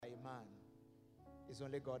It's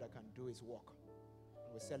only God that can do his work.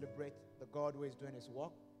 And we celebrate the God who is doing his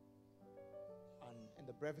work. And in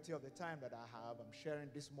the brevity of the time that I have, I'm sharing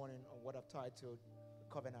this morning on what I've titled The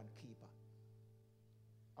Covenant Keeper.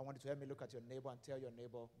 I want you to help me look at your neighbor and tell your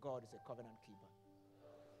neighbor, God is a covenant keeper.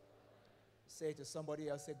 Say to somebody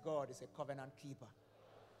else, say, God is a covenant keeper.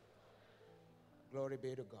 Glory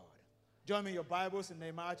be to God. Join me in your Bibles in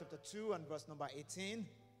Nehemiah chapter 2 and verse number 18.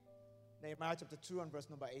 Nehemiah chapter 2 and verse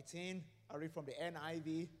number 18. I read from the NIV,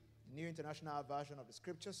 the New International Version of the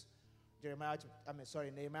Scriptures. Nehemiah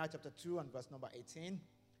chapter 2 and verse number 18.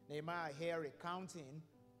 Nehemiah here recounting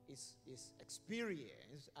his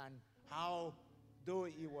experience and how, though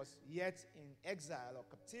he was yet in exile or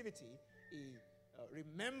captivity, he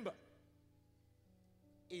remembered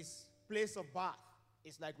his place of birth.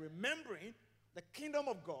 It's like remembering the kingdom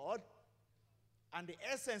of God and the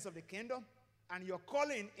essence of the kingdom and your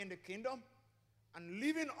calling in the kingdom and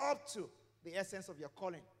living up to the essence of your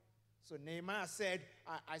calling. So Nehemiah said,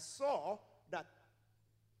 I saw that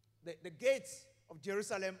the gates of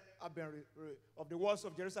Jerusalem have been of the walls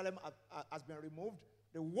of Jerusalem has been removed.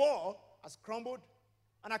 The wall has crumbled,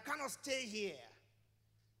 and I cannot stay here.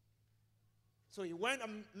 So he went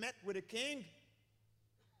and met with the king,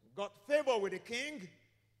 got favor with the king,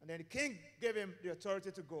 and then the king gave him the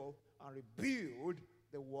authority to go and rebuild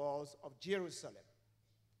the walls of Jerusalem.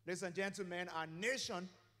 Ladies and gentlemen, our nation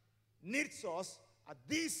needs us at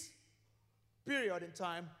this period in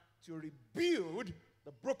time to rebuild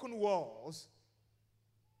the broken walls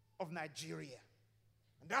of Nigeria.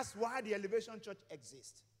 And that's why the Elevation Church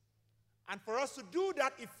exists. And for us to do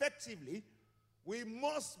that effectively, we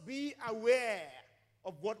must be aware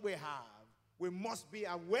of what we have. We must be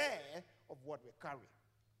aware of what we carry.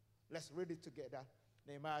 Let's read it together.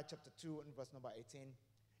 Nehemiah chapter 2 and verse number 18.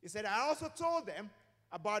 He said, I also told them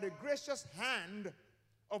about the gracious hand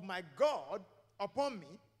of my God upon me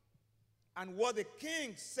and what the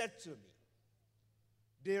king said to me.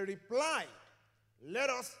 They replied, let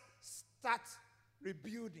us start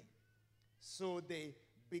rebuilding. So they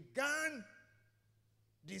began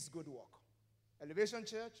this good work. Elevation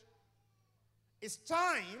Church, it's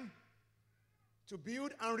time to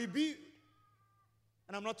build and rebuild.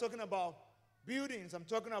 And I'm not talking about buildings. I'm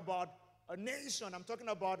talking about a nation. I'm talking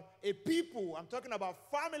about a people. I'm talking about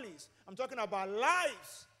families. I'm talking about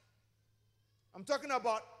lives. I'm talking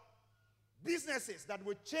about businesses that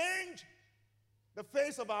will change the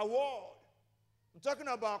face of our world. I'm talking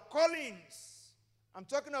about callings. I'm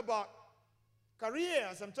talking about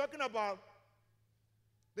careers. I'm talking about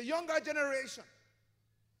the younger generation.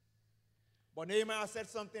 But Nehemiah said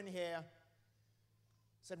something here.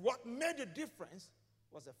 He said, what made the difference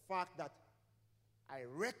was the fact that I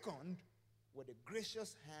reckoned with the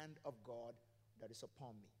gracious hand of God that is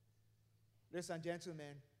upon me. Ladies and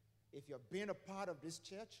gentlemen, if you've been a part of this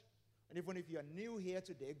church, and even if you're new here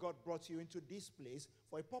today, God brought you into this place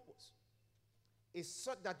for a purpose. It's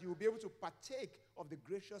such that you will be able to partake of the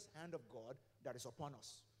gracious hand of God that is upon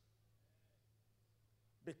us.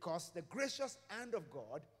 Because the gracious hand of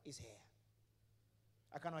God is here.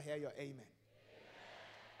 I cannot hear your amen.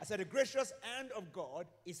 I said the gracious hand of God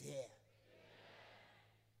is here. Amen.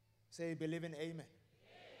 Say, believe in amen. Amen.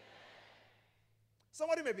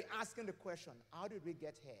 Somebody may be asking the question, how did we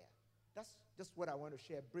get here? That's just what I want to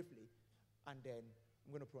share briefly, and then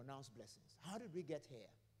I'm going to pronounce blessings. How did we get here?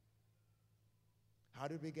 How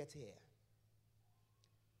did we get here?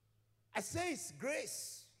 I say it's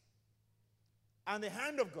grace and the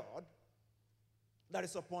hand of God that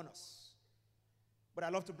is upon us. But I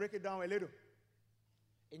love to break it down a little.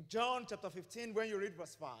 In John chapter 15, when you read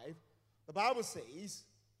verse 5, the Bible says,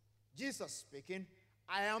 Jesus speaking,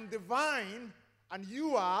 I am the vine and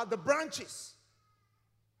you are the branches.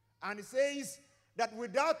 And it says that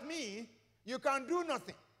without me, you can do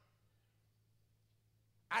nothing.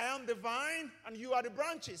 I am the vine and you are the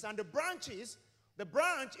branches. And the branch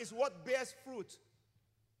is what bears fruit.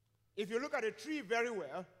 If you look at a tree very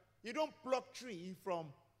well, you don't pluck tree from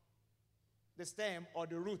the stem or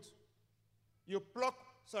the root. You pluck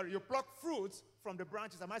fruits from the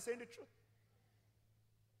branches. Am I saying the truth?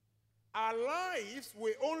 Our lives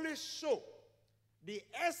will only show the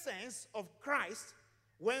essence of Christ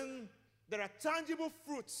when there are tangible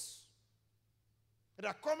fruits that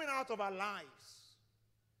are coming out of our lives,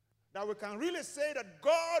 that we can really say that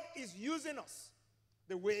God is using us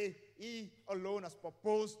the way He alone has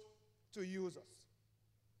proposed to use us.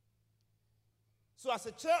 So as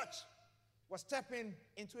a church, we're stepping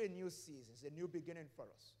into a new season. It's a new beginning for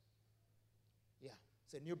us. Yeah,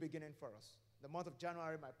 it's a new beginning for us. The month of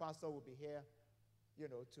January, my pastor will be here,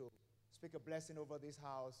 to speak a blessing over this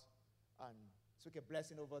house and speak a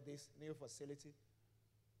blessing over this new facility.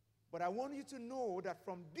 But I want you to know that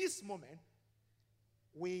from this moment,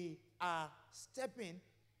 we are stepping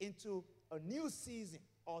into a new season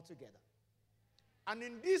altogether. And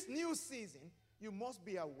in this new season, you must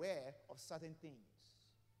be aware of certain things.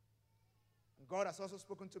 And God has also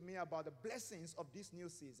spoken to me about the blessings of this new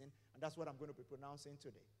season, and that's what I'm going to be pronouncing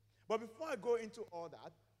today. But before I go into all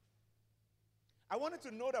that, I wanted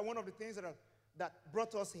to know that one of the things that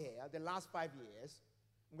brought us here the last 5 years,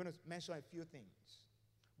 I'm going to mention a few things.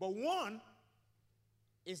 But one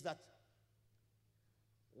is that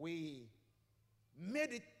we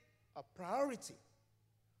made it a priority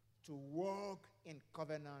to walk in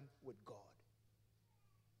covenant with God.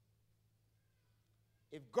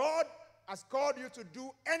 If God has called you to do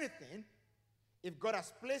anything, if God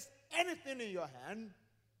has placed anything in your hand,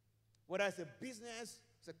 whether it's a business,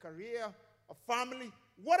 it's a career, a family,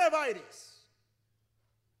 whatever it is,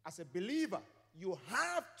 as a believer, you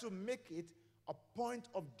have to make it a point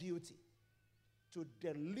of duty to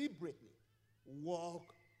deliberately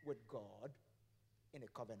walk with God in a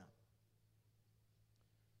covenant.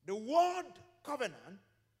 The word covenant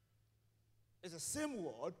is the same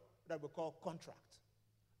word that we call contract.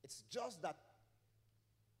 It's just that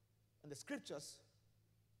in the scriptures,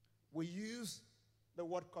 we use the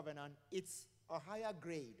word covenant. It's a higher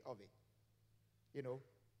grade of it. You know,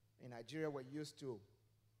 in Nigeria, we're used to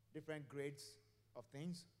different grades of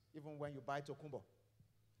things. Even when you buy Tokumbo,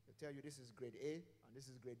 they tell you this is grade A and this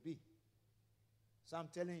is grade B. So I'm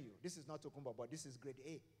telling you, this is not Tokumbo, but this is grade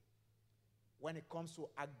A. When it comes to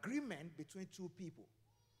agreement between two people,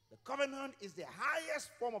 the covenant is the highest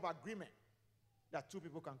form of agreement that two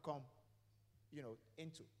people can come,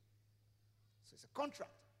 into. So it's a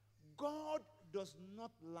contract. God does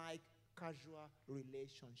not like casual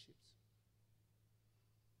relationships.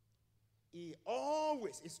 He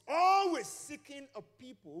is always seeking a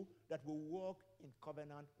people that will walk in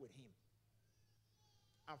covenant with him.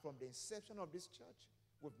 And from the inception of this church,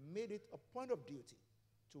 we've made it a point of duty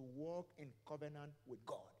to walk in covenant with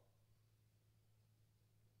God.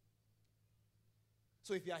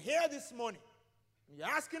 So if you are here this morning, and you're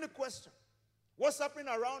asking a question, what's happening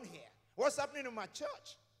around here? What's happening in my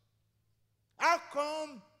church? How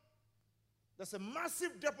come there's a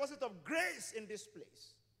massive deposit of grace in this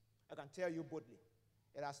place? I can tell you boldly,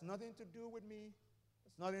 it has nothing to do with me.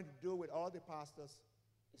 It's nothing to do with all the pastors.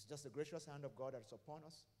 It's just the gracious hand of God that's upon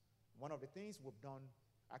us. One of the things we've done,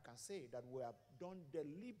 I can say that we have done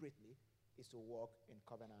deliberately, is to walk in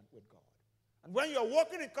covenant with God. And when you're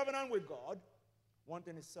walking in covenant with God, one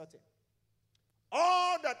thing is certain.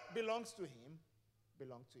 All that belongs to him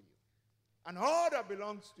belongs to you. And all that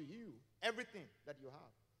belongs to you, everything that you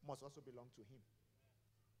have, must also belong to him.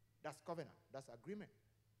 That's covenant. That's agreement.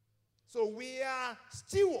 So we are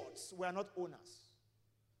stewards. We are not owners.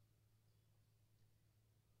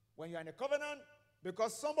 When you are in a covenant,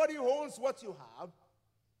 because somebody owns what you have,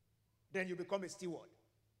 then you become a steward,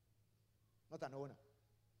 not an owner.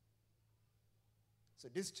 So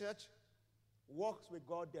this church walks with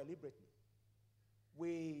God deliberately.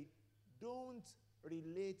 We don't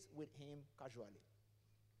relate with him casually.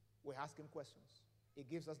 We ask him questions. He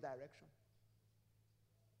gives us direction.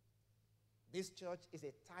 This church is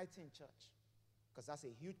a tithing church because that's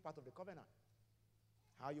a huge part of the covenant.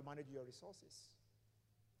 How you manage your resources.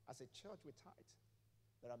 As a church, we tithe.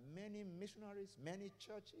 There are many missionaries, many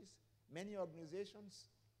churches, many organizations,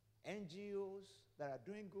 NGOs that are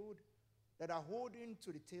doing good, that are holding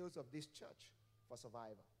to the tails of this church for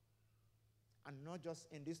survival. And not just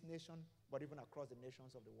in this nation, but even across the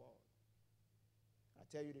nations of the world. I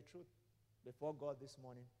tell you the truth. Before God this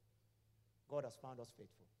morning, God has found us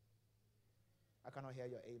faithful. I cannot hear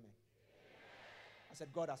your amen. I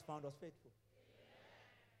said, God has found us faithful.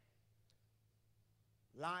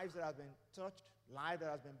 Lives that have been touched, lives that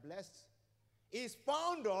have been blessed. He's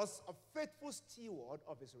found us a faithful steward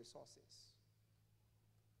of his resources.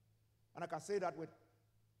 And I can say that with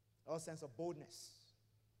all sense of boldness.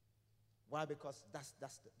 Why? Because that's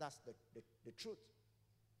the truth.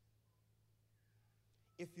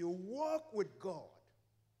 If you walk with God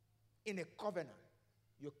in a covenant,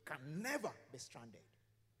 you can never be stranded.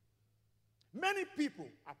 Many people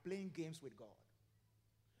are playing games with God.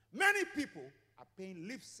 Many people are paying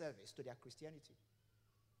lip service to their Christianity,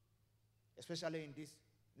 especially in this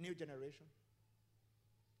new generation.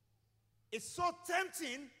 It's so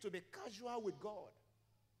tempting to be casual with God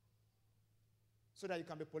so that you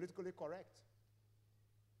can be politically correct.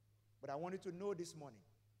 But I want you to know this morning,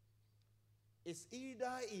 it's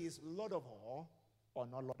either he is Lord of all or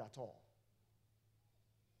not Lord at all.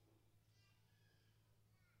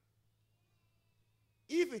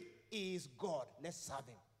 If it is God, let's serve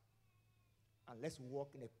him. and let's walk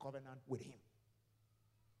in a covenant with him.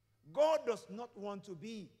 God does not want to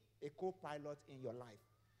be a co-pilot in your life.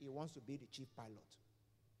 He wants to be the chief pilot.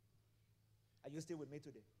 Are you still with me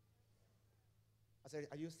today? I said,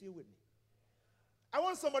 are you still with me? I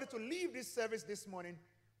want somebody to leave this service this morning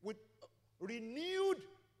with renewed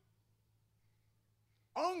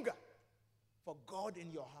hunger for God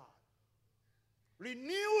in your heart.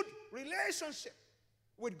 Renewed relationship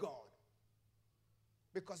with God.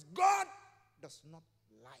 Because God does not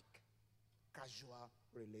like casual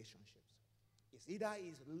relationships. It's either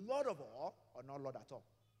he's Lord of all or not Lord at all.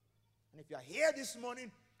 And if you are here this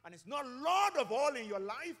morning and it's not Lord of all in your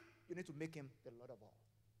life, you need to make him the Lord of all.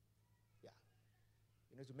 Yeah.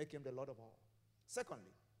 You need to make him the Lord of all.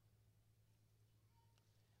 Secondly,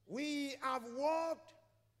 we have walked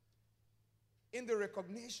in the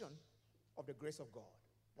recognition of the grace of God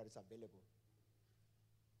that is available.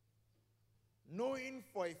 Knowing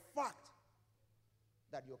for a fact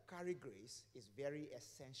that you carry grace is very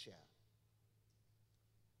essential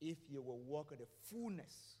if you will walk in the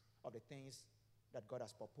fullness of the things that God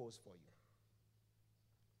has proposed for you.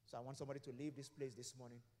 So I want somebody to leave this place this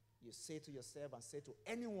morning. You say to yourself and say to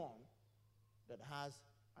anyone that has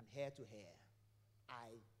an hair to hair,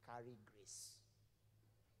 I carry grace.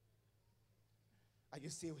 Are you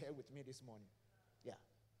still here with me this morning? Yeah.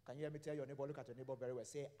 Can you hear me tell your neighbor, look at your neighbor very well,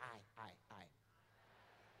 say,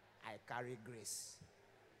 I carry grace.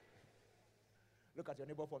 Look at your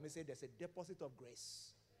neighbor for me, say, there's a deposit of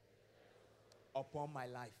grace upon my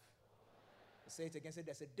life. Say it again, say,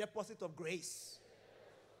 there's a deposit of grace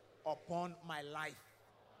upon my life.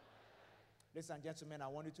 Ladies and gentlemen, I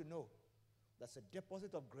want you to know there's a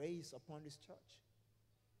deposit of grace upon this church.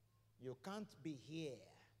 You can't be here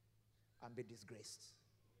and be disgraced.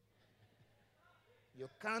 You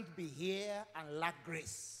can't be here and lack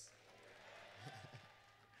grace.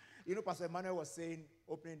 You know, Pastor Emmanuel was saying,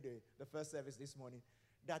 opening the first service this morning,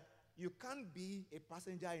 that you can't be a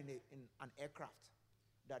passenger in an aircraft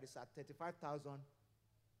that is at 35,000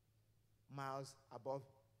 miles above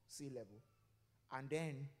sea level, and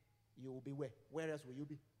then you will be where? Where else will you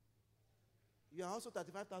be? You are also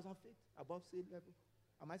 35,000 feet above sea level.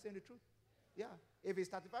 Am I saying the truth? Yeah. If it's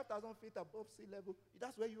 35,000 feet above sea level,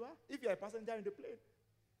 that's where you are. If you're a passenger in the plane.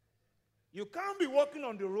 You can't be walking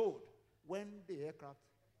on the road when the aircraft.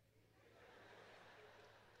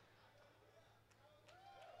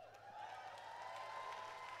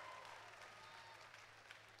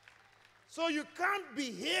 So you can't be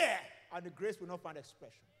here and the grace will not find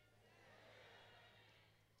expression.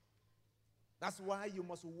 That's why you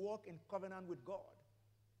must walk in covenant with God.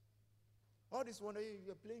 All this one,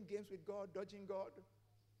 you're playing games with God, dodging God.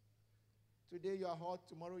 Today you are hot,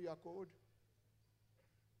 tomorrow you are cold.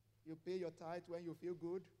 You pay your tithe when you feel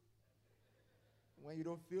good. When you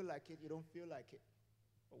don't feel like it, you don't feel like it.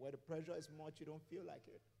 But where the pressure is much, you don't feel like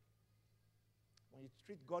it. When you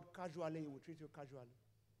treat God casually, He will treat you casually.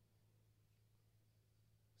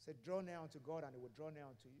 Say, draw near unto God and He will draw near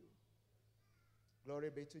unto you. Glory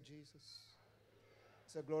be to Jesus.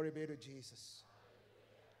 Say, glory be to Jesus.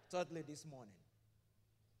 Thirdly, this morning,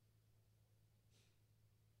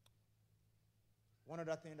 one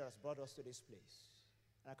other thing that has brought us to this place,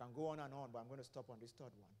 and I can go on and on, but I'm going to stop on this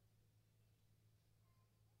third one,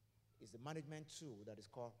 is the management tool that is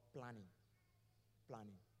called planning.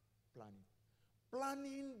 Planning. Planning.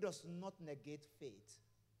 Planning does not negate faith.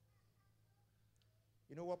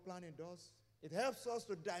 You know what planning does? It helps us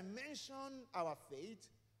to dimension our faith,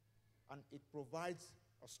 and it provides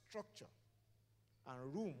a structure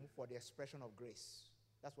and room for the expression of grace.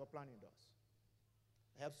 That's what planning does.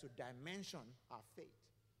 It helps to dimension our faith.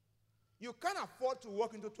 You can't afford to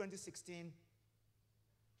walk into 2016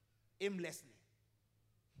 aimlessly.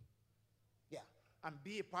 Yeah, and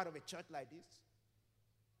be a part of a church like this.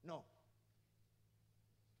 No.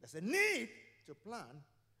 There's a need to plan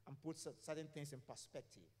and put certain things in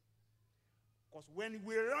perspective. Because when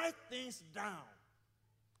we write things down,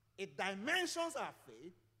 it dimensions our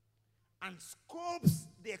faith and scopes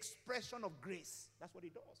the expression of grace. That's what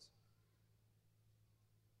it does.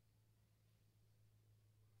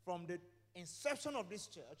 From the inception of this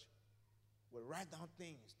church, we write down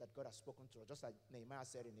things that God has spoken to us. Just like Nehemiah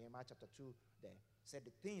said in Nehemiah chapter 2 there. Said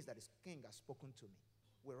the things that his king has spoken to me.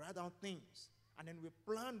 We write down things. And then we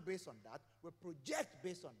plan based on that. We project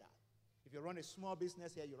based on that. If you run a small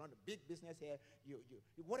business here, you run a big business here,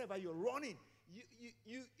 whatever you're running,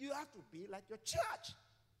 you have to be like your church.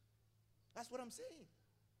 That's what I'm saying.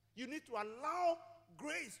 You need to allow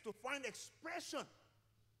grace to find expression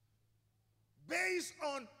based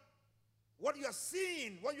on what you're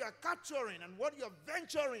seeing, what you are capturing, and what you're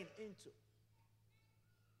venturing into.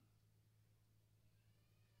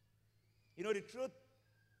 You know the truth?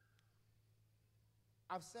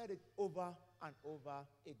 I've said it over and over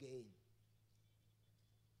again.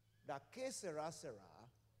 That que sera, sera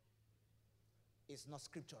is not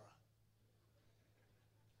scriptural.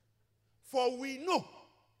 For we know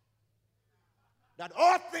that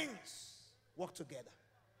all things work together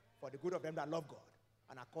for the good of them that love God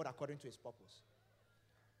and are called according to his purpose.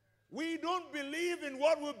 We don't believe in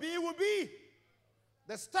what will be, will be.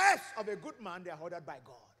 The steps of a good man, they are ordered by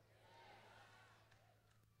God.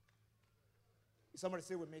 Somebody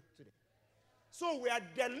say with me today. So we are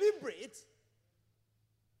deliberate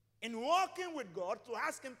in walking with God to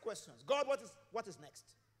ask him questions. God, what is next?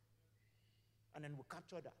 And then we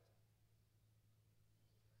capture that.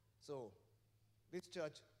 So this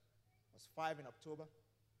church was 5 in October,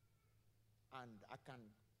 and I can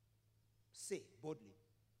say boldly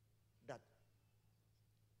that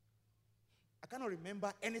I cannot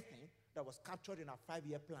remember anything that was captured in our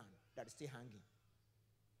 5-year plan that is still hanging.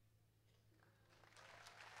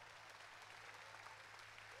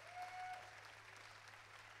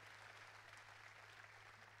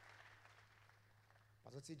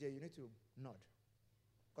 Pastor TJ, you need to nod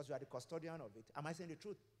because you are the custodian of it. Am I saying the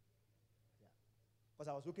truth? Yeah. Because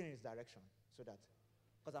I was looking in his direction so that,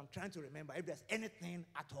 because I'm trying to remember if there's anything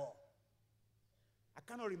at all. I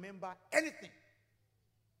cannot remember anything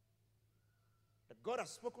that God has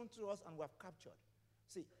spoken to us and we have captured.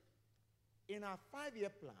 See, in our 5-year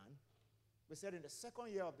plan, we said in the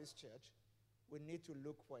 2nd year of this church, we need to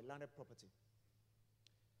look for a landed property.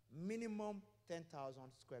 Minimum 10,000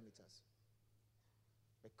 square meters.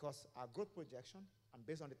 Because our growth projection, and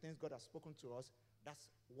based on the things God has spoken to us, that's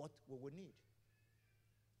what we will need.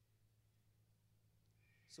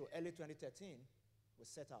 So early 2013, we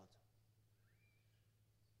set out.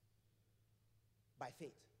 By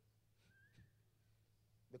faith.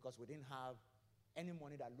 Because we didn't have any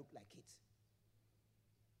money that looked like it.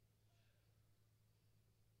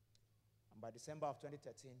 And by December of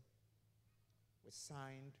 2013, we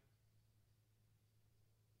signed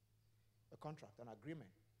a contract, an agreement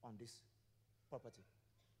on this property.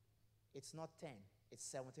 It's not 10, it's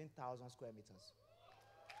 17,000 square meters.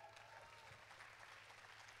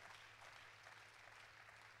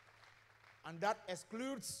 And that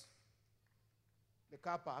excludes the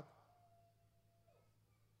car park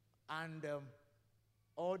and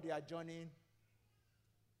all the adjoining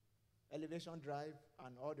elevation drive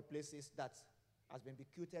and all the places that has been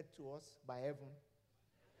bequeathed to us by heaven.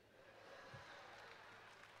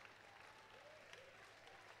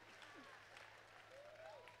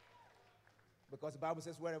 Because the Bible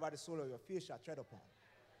says, wherever the sole of your feet shall tread upon,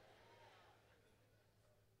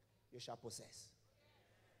 you shall possess.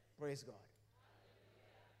 Praise God.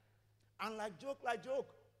 And like joke,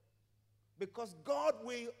 because God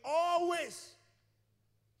will always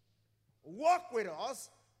work with us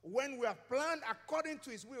when we have planned according to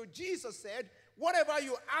his will. Jesus said, whatever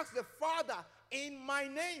you ask the Father in my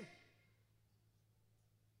name.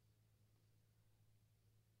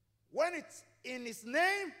 When it's in his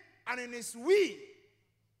name and in his will,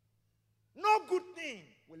 no good thing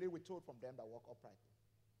will he withhold from them that walk uprightly.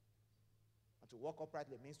 And to walk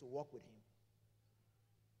uprightly means to walk with him.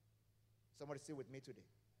 Somebody stay with me today.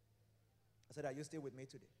 I said, are you still with me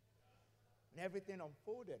today? And everything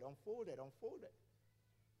unfolded.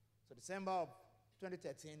 So December of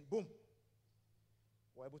 2013, boom.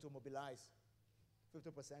 We're able to mobilize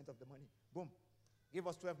 50% of the money. Boom. Give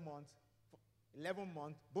us 12 months, 11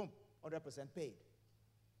 months, boom, 100% paid.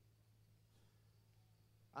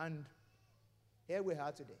 And here we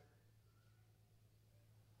are today.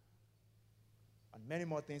 And many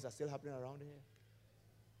more things are still happening around here.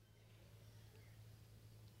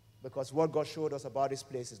 Because what God showed us about this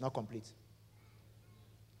place is not complete.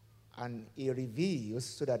 And he reveals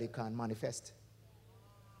so that he can manifest.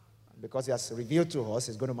 And because he has revealed to us,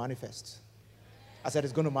 he's going to manifest. I said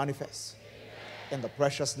it's going to manifest. In the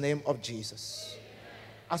precious name of Jesus.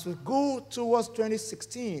 As we go towards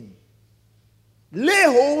 2016, lay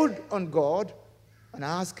hold on God and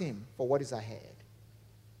ask him for what is ahead.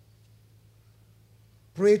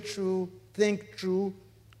 Pray through, think through,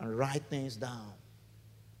 and write things down.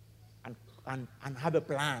 And have a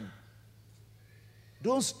plan.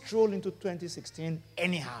 Don't stroll into 2016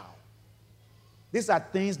 anyhow. These are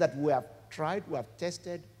things that we have tried, we have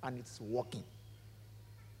tested, and it's working.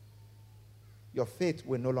 Your faith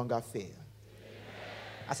will no longer fail. Amen.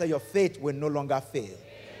 I said your faith will no longer fail. Amen.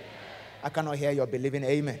 I cannot hear your believing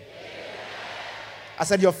amen. Amen. I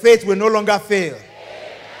said your faith will no longer fail.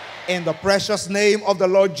 Amen. In the precious name of the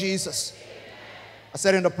Lord Jesus. Amen. I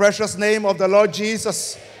said in the precious name of the Lord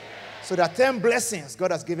Jesus. So there are 10 blessings God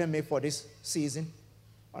has given me for this season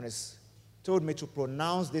on his told me to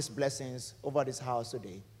pronounce these blessings over this house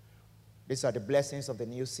today. These are the blessings of the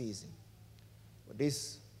new season. For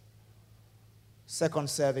this second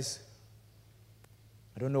service,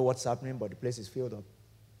 I don't know what's happening, but the place is filled up.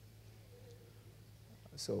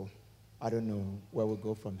 So I don't know where we'll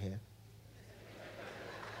go from here.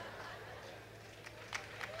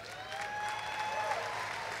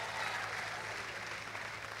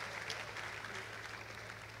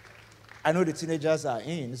 I know the teenagers are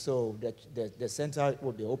in, so the center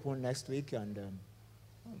will be open next week, and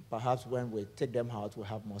perhaps when we take them out, we'll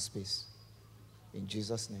have more space. In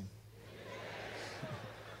Jesus' name.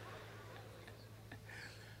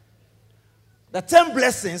 The 10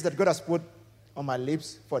 blessings that God has put on my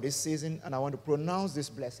lips for this season, and I want to pronounce these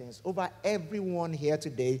blessings over everyone here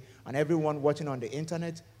today and everyone watching on the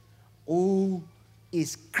internet who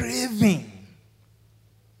is craving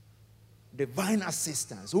divine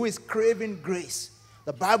assistance, who is craving grace.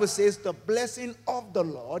 The Bible says the blessing of the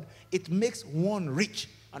Lord, it makes one rich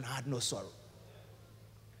and had no sorrow.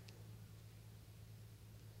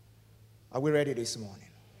 Are we ready this morning?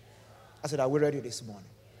 I said, are we ready this morning?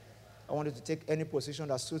 I want you to take any position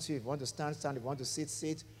that suits you. If you want to stand, stand. If you want to sit,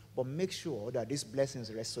 sit. But make sure that these blessings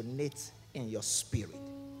resonate in your spirit.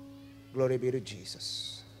 Glory be to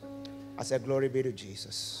Jesus. I said, glory be to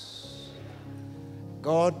Jesus.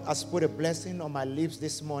 God has put a blessing on my lips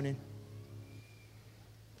this morning.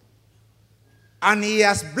 And He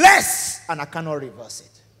has blessed, and I cannot reverse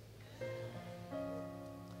it.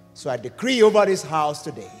 So I decree over this house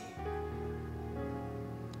today,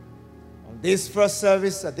 on this first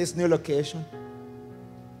service at this new location,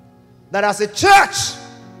 that as a church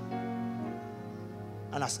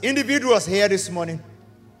and as individuals here this morning,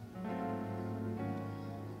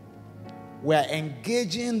 we are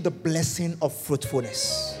engaging the blessing of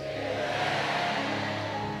fruitfulness.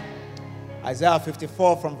 Isaiah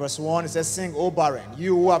 54 from verse 1, it says, sing, O barren,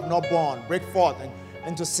 you who have not borne, break forth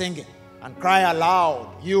into singing, and cry aloud,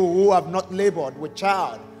 you who have not labored with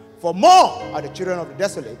child. For more are the children of the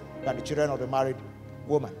desolate than the children of the married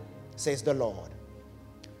woman, says the Lord.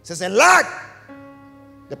 It says, enlarge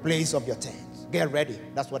the place of your tents. Get ready.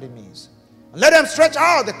 That's what it means. And let them stretch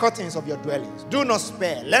out the curtains of your dwellings. Do not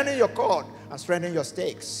spare. Lengthen your cord and strengthen your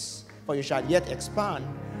stakes. For you shall yet expand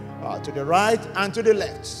to the right and to the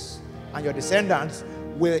left. And your descendants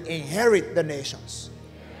will inherit the nations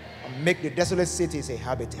and make the desolate cities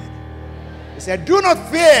inhabited. He said, do not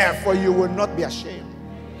fear, for you will not be ashamed,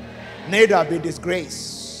 neither be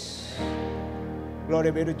disgraced.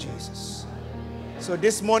 Glory be to Jesus. So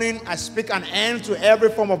this morning, I speak an end to every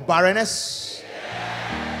form of barrenness.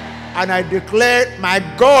 And I declare, my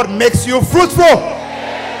God makes you fruitful.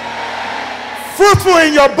 Fruitful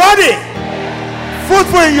in your body.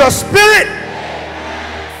 Fruitful in your spirit.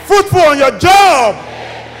 Fruitful on your job.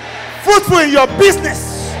 Fruitful in your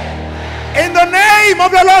business. In the name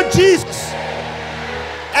of the Lord Jesus.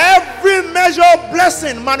 Every measure of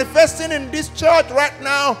blessing manifesting in this church right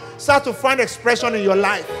now start to find expression in your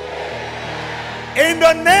life. In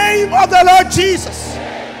the name of the Lord Jesus.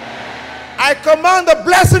 I command the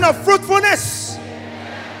blessing of fruitfulness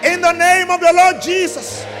in the name of the Lord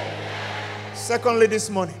Jesus. Secondly, this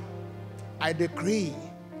morning, I decree,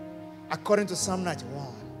 according to Psalm 91,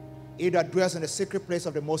 he that dwells in the secret place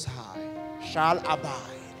of the Most High shall abide.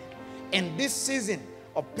 In this season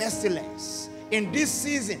of pestilence, in this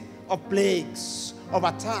season of plagues, of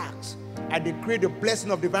attacks, I decree the blessing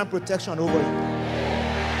of divine protection over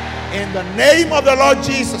you. In the name of the Lord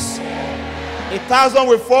Jesus. 1,000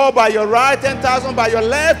 will fall by your right, 10,000 by your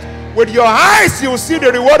left. With your eyes you will see the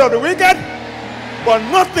reward of the wicked, but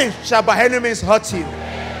nothing shall by any means hurt you.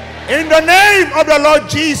 In the name of the Lord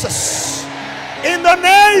Jesus. In the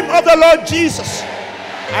name of the Lord Jesus.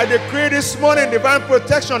 I decree this morning divine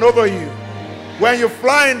protection over you. When you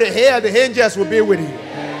fly in the air, the angels will be with you.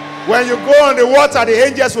 When you go on the water, the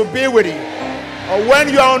angels will be with you. Or when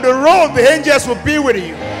you are on the road, the angels will be with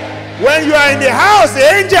you. When you are in the house, the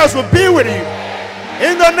angels will be with you.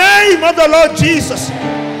 In the name of the Lord Jesus.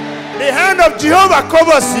 The hand of Jehovah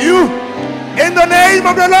covers you. In the name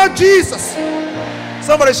of the Lord Jesus.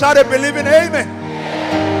 Somebody shout a believing amen.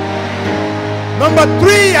 Number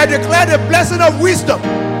 3, I declare the blessing of wisdom.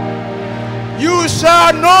 You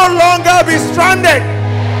shall no longer be stranded.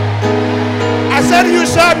 I said you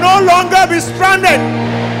shall no longer be stranded.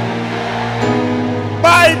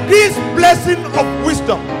 By this blessing of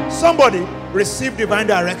wisdom, somebody receive divine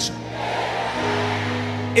direction.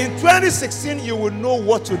 In 2016, you will know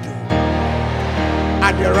what to do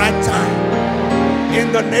at the right time.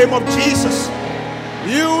 In the name of Jesus,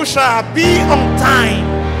 you shall be on time.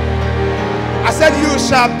 I said you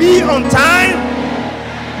shall be on time.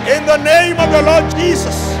 In the name of the Lord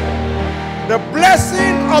Jesus, the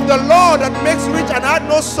blessing of the Lord that makes rich and add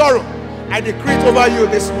no sorrow, I decree it over you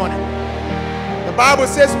this morning. The Bible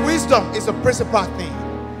says wisdom is a principal thing,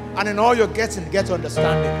 and in all you're getting, get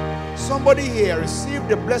understanding. Somebody here, receive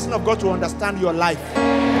the blessing of God to understand your life.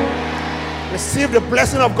 Receive the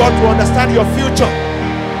blessing of God to understand your future.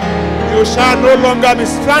 You shall no longer be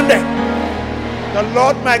stranded. The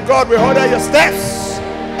Lord my God will order your steps.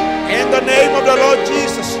 In the name of the Lord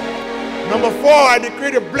Jesus. Number 4, I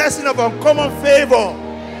decree the blessing of uncommon favor.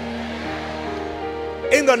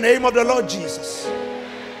 In the name of the Lord Jesus.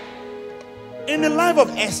 In the life of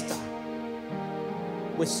Esther,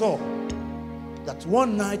 we saw that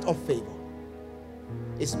one night of favor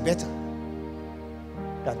is better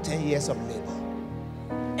than 10 years of labor.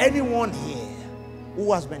 Anyone here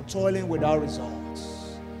who has been toiling without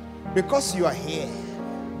results, because you are here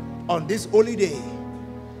on this holy day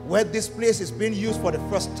where this place is being used for the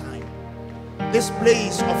first time, this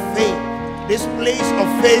place of faith, this place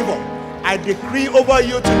of favor, I decree over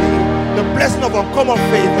you today the blessing of uncommon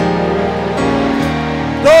favor.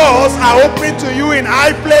 Doors are opening to you in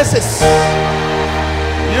high places.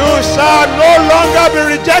 You shall no longer be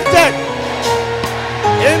rejected.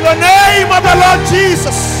 In the name of the Lord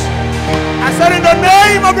Jesus. I said in the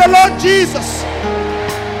name of the Lord Jesus.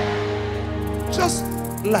 Just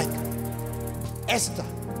like Esther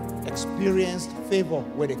experienced favor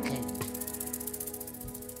with the king,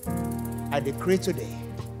 I decree today,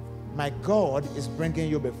 my God is bringing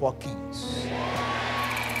you before kings.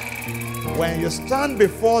 When you stand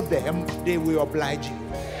before them, they will oblige you.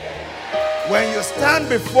 When you stand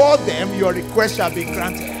before them, your request shall be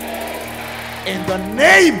granted. In the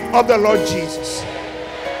name of the Lord Jesus.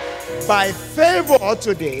 By favor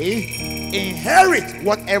today, inherit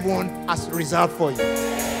what everyone has reserved for you.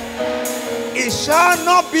 It shall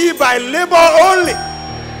not be by labor only.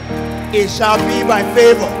 It shall be by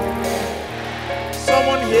favor.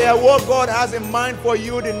 Someone here, what God has in mind for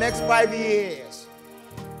you the next 5 years,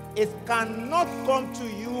 it cannot come to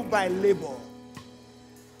you by labor.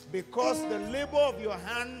 Because the labor of your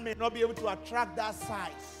hand may not be able to attract that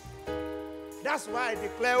size. That's why I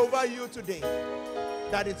declare over you today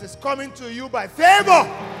that it is coming to you by favor.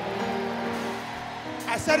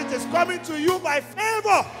 I said it is coming to you by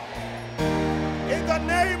favor. In the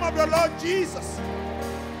name of the Lord Jesus.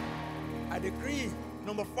 I decree,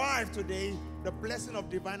 number 5 today, the blessing of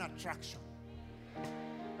divine attraction.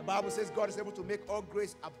 The Bible says God is able to make all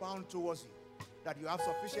grace abound towards you, that you have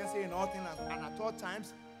sufficiency in all things and at all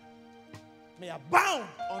times may abound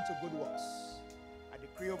unto good works. I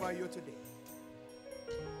decree over you today.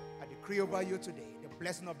 I decree over you today the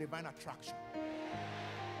blessing of divine attraction.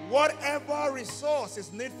 Whatever resource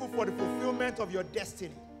is needful for the fulfillment of your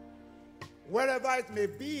destiny, wherever it may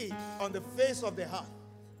be on the face of the earth,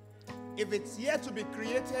 if it's yet to be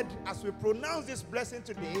created, as we pronounce this blessing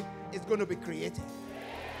today, it's going to be created.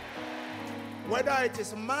 Whether it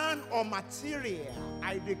is man or material,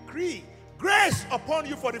 I decree grace upon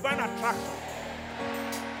you for divine attraction.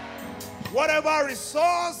 Whatever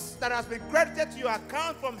resource that has been credited to your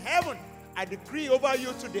account from heaven, I decree over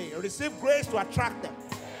you today, receive grace to attract them.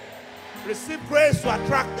 Receive grace to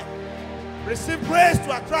attract them. Receive grace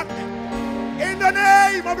to attract them. In the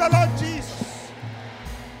name of the Lord Jesus.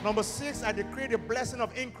 Number 6, I decree the blessing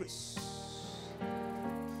of increase.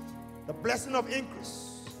 The blessing of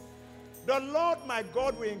increase. The Lord my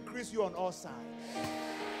God will increase you on all sides.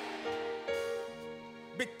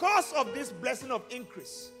 Because of this blessing of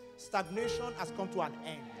increase, stagnation has come to an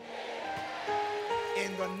end.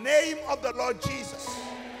 In the name of the Lord Jesus,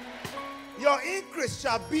 your increase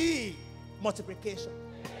shall be multiplication.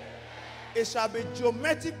 It shall be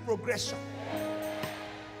geometric progression.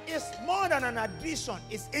 It's more than an addition,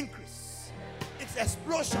 it's increase. It's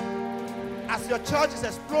explosion. As your church is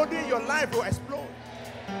exploding, your life will explode.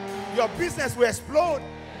 Your business will explode.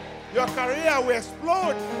 Your career will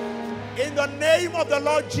explode. In the name of the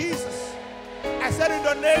Lord Jesus. I said in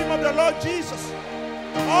the name of the Lord Jesus.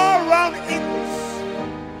 All around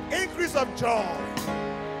increase. Increase of joy.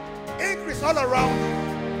 Increase all around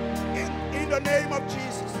you. In the name of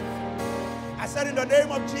Jesus. I said in the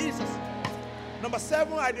name of Jesus. Number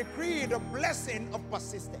 7, I decree the blessing of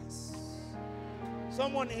persistence.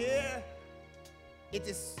 Someone here, it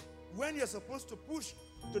is when you're supposed to push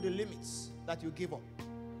to the limits that you give up,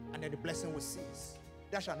 and then the blessing will cease.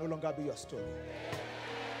 That shall no longer be your story.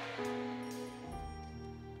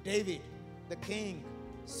 David, the king,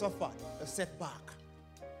 suffered a setback.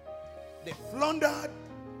 They plundered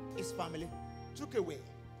his family, took away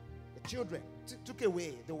the children, took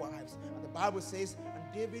away the wives. And the Bible says, and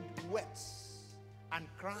David wept and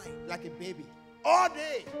cried like a baby all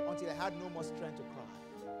day until I had no more strength to cry.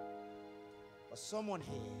 For someone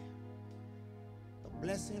here, the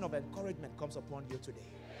blessing of encouragement comes upon you today.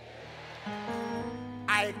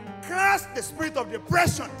 I curse the spirit of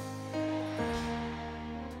depression.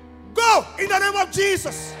 Go in the name of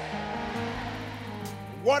Jesus.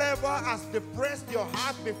 Whatever has depressed your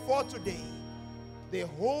heart before today, the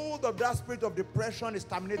hold of that spirit of depression is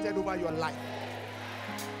terminated over your life.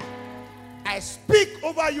 I speak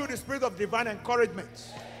over you the spirit of divine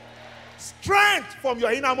encouragement, strength from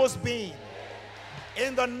your innermost being.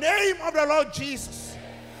 In the name of the Lord Jesus,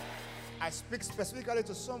 I speak specifically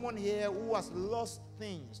to someone here who has lost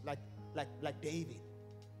things like David.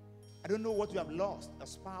 I don't know what you have lost, a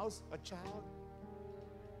spouse, a child,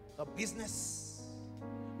 a business,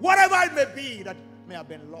 whatever it may be that may have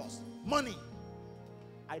been lost, money.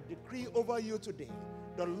 I decree over you today,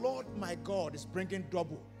 the Lord my God is bringing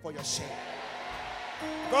double for your shame.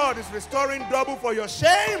 God is restoring double for your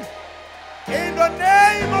shame. In the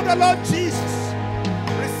name of the Lord Jesus,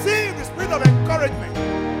 receive the spirit of encouragement.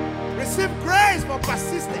 Receive grace for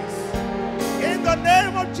persistence. In the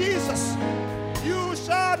name of Jesus, you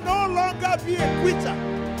shall no longer be a quitter.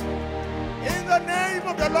 In the name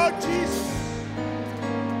of the Lord Jesus.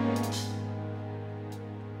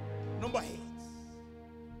 Number 8,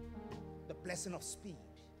 the blessing of speed.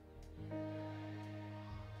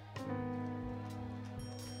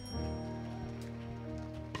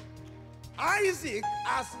 Isaac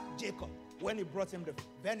asked Jacob when he brought him the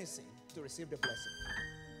venison to receive the blessing.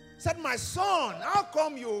 Said, my son, how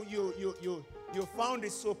come you found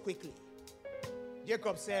it so quickly?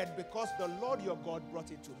 Jacob said, because the Lord your God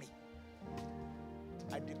brought it to me.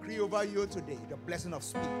 I decree over you today the blessing of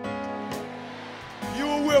speed. You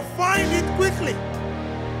will find it quickly.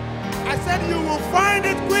 I said you will find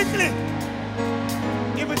it quickly.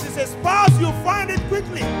 If it is a spouse, you find it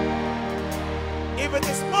quickly. If it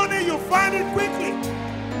is money, you find it quickly.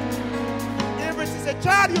 If it is a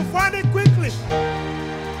child, you find it quickly.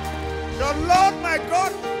 The Lord my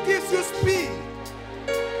God gives you speed.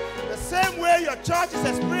 The same way your church is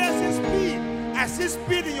experiencing speed, I see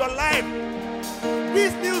speed in your life.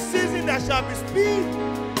 This new season there shall be speed.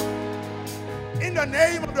 In the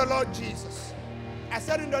name of the Lord Jesus. I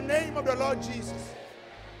said in the name of the Lord Jesus.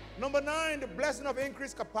 Number 9, the blessing of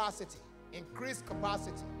increased capacity. Increased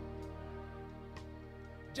capacity.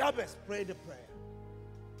 Jabez prayed the prayer.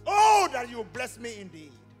 Oh, that you bless me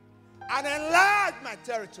indeed and enlarge my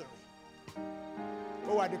territory.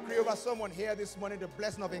 Oh, I decree over someone here this morning the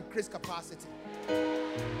blessing of increased capacity.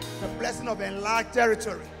 The blessing of enlarged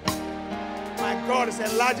territory. My God is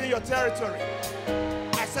enlarging your territory.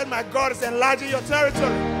 I said my God is enlarging your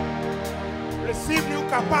territory. Receive new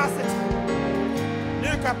capacity.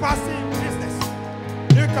 New capacity in business.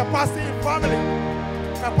 New capacity in family.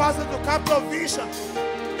 Capacity to capture vision.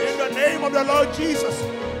 In the name of the Lord Jesus.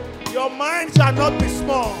 Your mind shall not be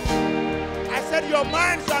small. I said your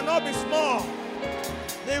mind shall not be small.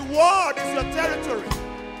 The world is your territory.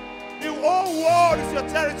 The whole world is your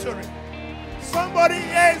territory. Somebody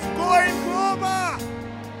here is going global.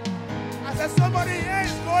 I said somebody here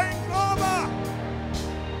is going global.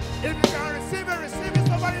 If you can receive it, receive it.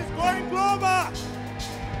 Somebody is going global.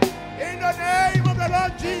 In the name of the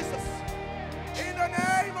Lord Jesus. In the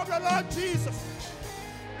name of the Lord Jesus.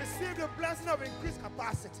 Receive the blessing of increased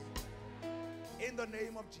capacity. In the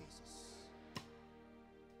name of Jesus.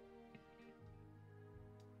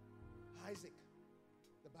 Isaac,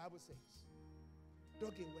 the Bible says,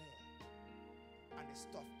 dug a well and they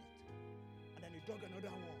stuffed it. And then he dug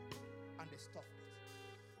another one and they stuffed it.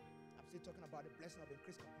 I'm still talking about the blessing of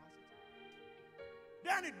increased capacity.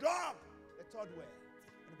 Then he dug the third well.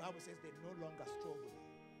 And the Bible says they no longer struggled.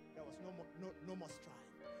 There was no more strife.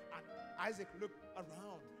 And Isaac looked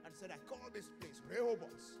around and said, I call this place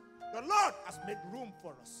Rehoboth. The Lord has made room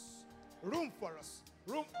for us. Room for us.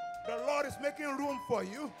 Room. The Lord is making room for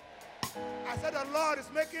you. I said the Lord is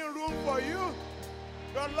making room for you.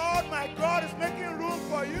 The Lord my God is making room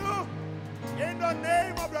for you. In the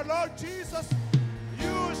name of the Lord Jesus,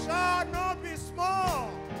 you shall not be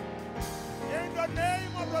small. In the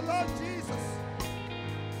name of the Lord Jesus.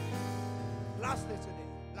 Lastly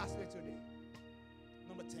today,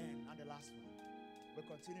 number 10 and the last one. We'll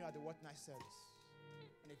continue at the What Night service.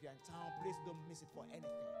 And if you're in town, please don't miss it for anything.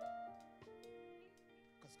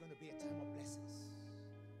 Because it's going to be a time of blessings.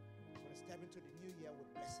 Step into the new year with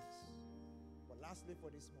blessings. But lastly for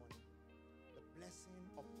this morning, the blessing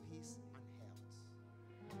of peace and health.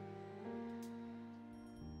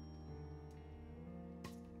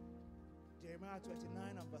 Jeremiah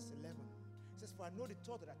 29 and verse 11 says, for I know the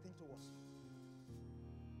thought that I think towards you,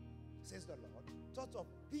 says the Lord, thought of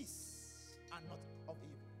peace and not of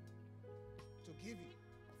evil, to give you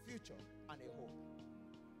a future and a hope.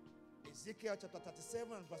 Ezekiel chapter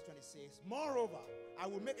 37 verse 26, moreover, I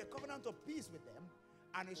will make a covenant of peace with them,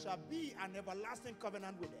 and it shall be an everlasting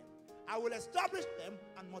covenant with them. I will establish them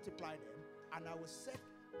and multiply them, and I will set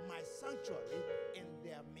my sanctuary in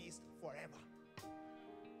their midst forever.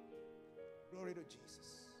 Glory to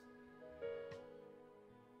Jesus.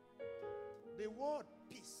 The word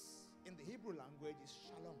peace in the Hebrew language is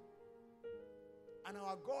shalom. And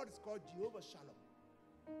our God is called Jehovah Shalom.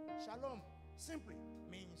 Shalom simply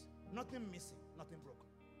means nothing missing, nothing broken.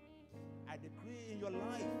 I decree in your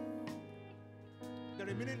life, the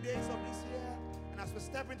remaining days of this year, and as we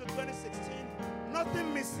step into 2016,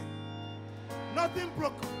 nothing missing, nothing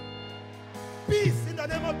broken. Peace in the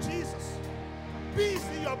name of Jesus. Peace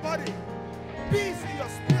in your body. Peace in your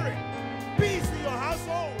spirit. Peace in your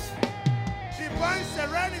household. Divine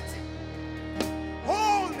serenity.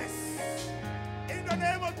 Wholeness. In the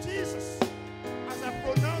name of Jesus. As I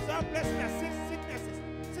pronounce that blessing, I see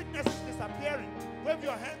sickness is disappearing. Wave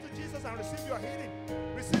your hand to Jesus and receive your healing.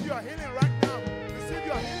 Receive your healing right now. Receive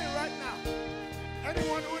your healing right now.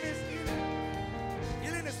 Anyone who needs healing,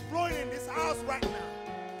 healing is flowing in this house right now.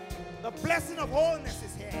 The blessing of wholeness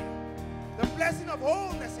is here. The blessing of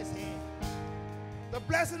wholeness is here. The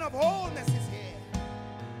blessing of wholeness is here.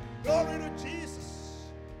 Glory to Jesus.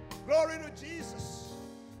 Glory to Jesus.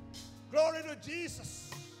 Glory to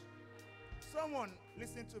Jesus. Someone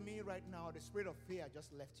listen to me right now. The spirit of fear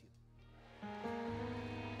just left you.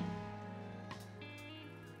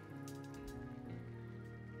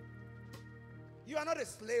 You are not a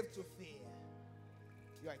slave to fear.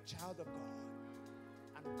 You are a child of God.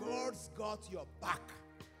 And God's got your back.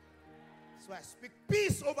 So I speak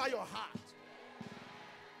peace over your heart.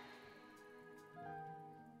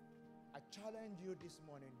 I challenge you this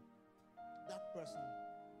morning, that person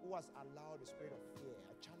who has allowed the spirit of fear,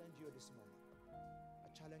 I challenge you this morning. I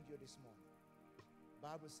challenge you this morning. The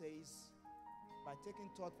Bible says, by taking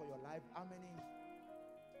thought for your life, how many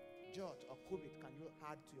jot or cubit can you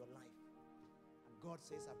add to your life? And God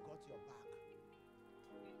says, I've got your back.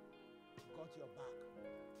 I've got your back.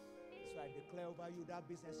 So I declare over you, that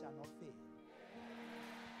business shall not fail.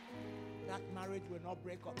 That marriage will not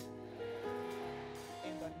break up.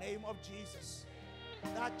 In the name of Jesus.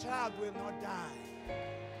 That child will not die.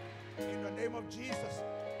 In the name of Jesus.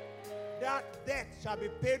 That debt shall be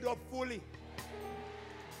paid up fully.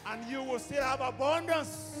 And you will still have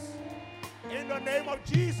abundance. In the name of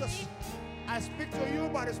Jesus. I speak to you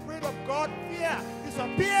by the Spirit of God. Fear,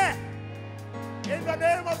 disappear. In the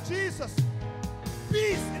name of Jesus.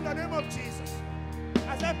 Peace in the name of Jesus.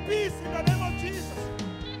 I said peace in the name of Jesus.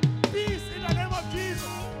 Peace in the name of Jesus.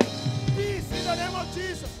 Peace in the name of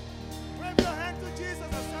Jesus. Wave your hand to Jesus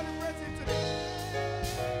and celebrate him today.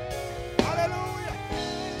 Hallelujah.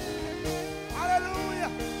 Hallelujah.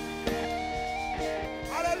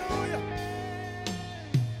 Hallelujah.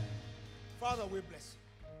 Father, we bless you.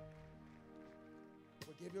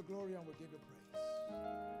 We give you glory and we give you praise.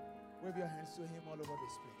 Wave your hands to him all over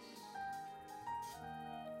this place.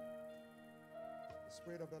 The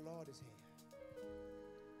Spirit of the Lord is here.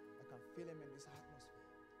 I can feel him in this atmosphere.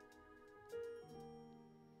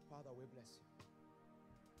 Father, we bless you.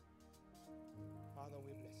 Father,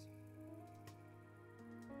 we bless you.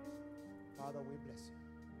 Father, we bless you.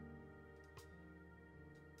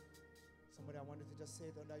 Somebody, I want you to just say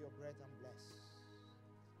it under your breath. I'm blessed.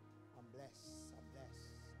 I'm blessed. I'm blessed.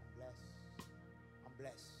 I'm blessed. I'm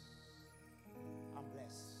blessed. I'm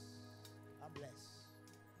blessed. I'm blessed.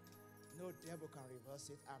 No devil can reverse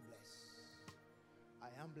it. I'm blessed. I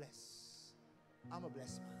am blessed. I'm a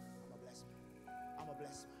blessed man. I'm a blessed man. I'm a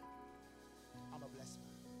blessed man. I'm a blessed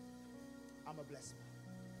man. I'm a blessed man.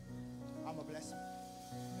 I'm a blessed man.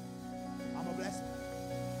 I'm a blessed man.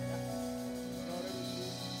 Yeah. Glory to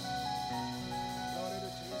Jesus. Glory to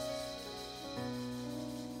Jesus.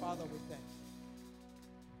 Father, we thank you.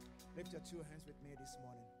 Lift your two hands with me this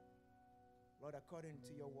morning. Lord, according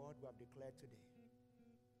to your word we have declared today.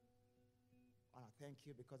 And I thank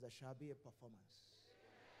you because there shall be a performance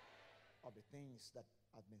of the things that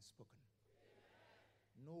have been spoken.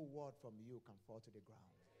 No word from you can fall to the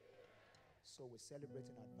ground. So we celebrate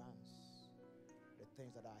in advance the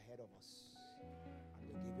things that are ahead of us. And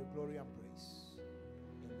we give you glory and praise.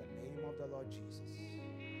 In the name of the Lord Jesus.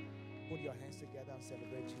 Put your hands together and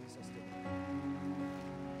celebrate Jesus today.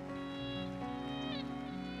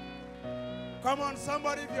 Come on,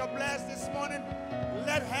 somebody, if you're blessed this morning,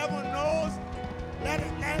 let heaven know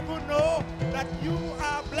that you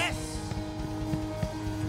are blessed.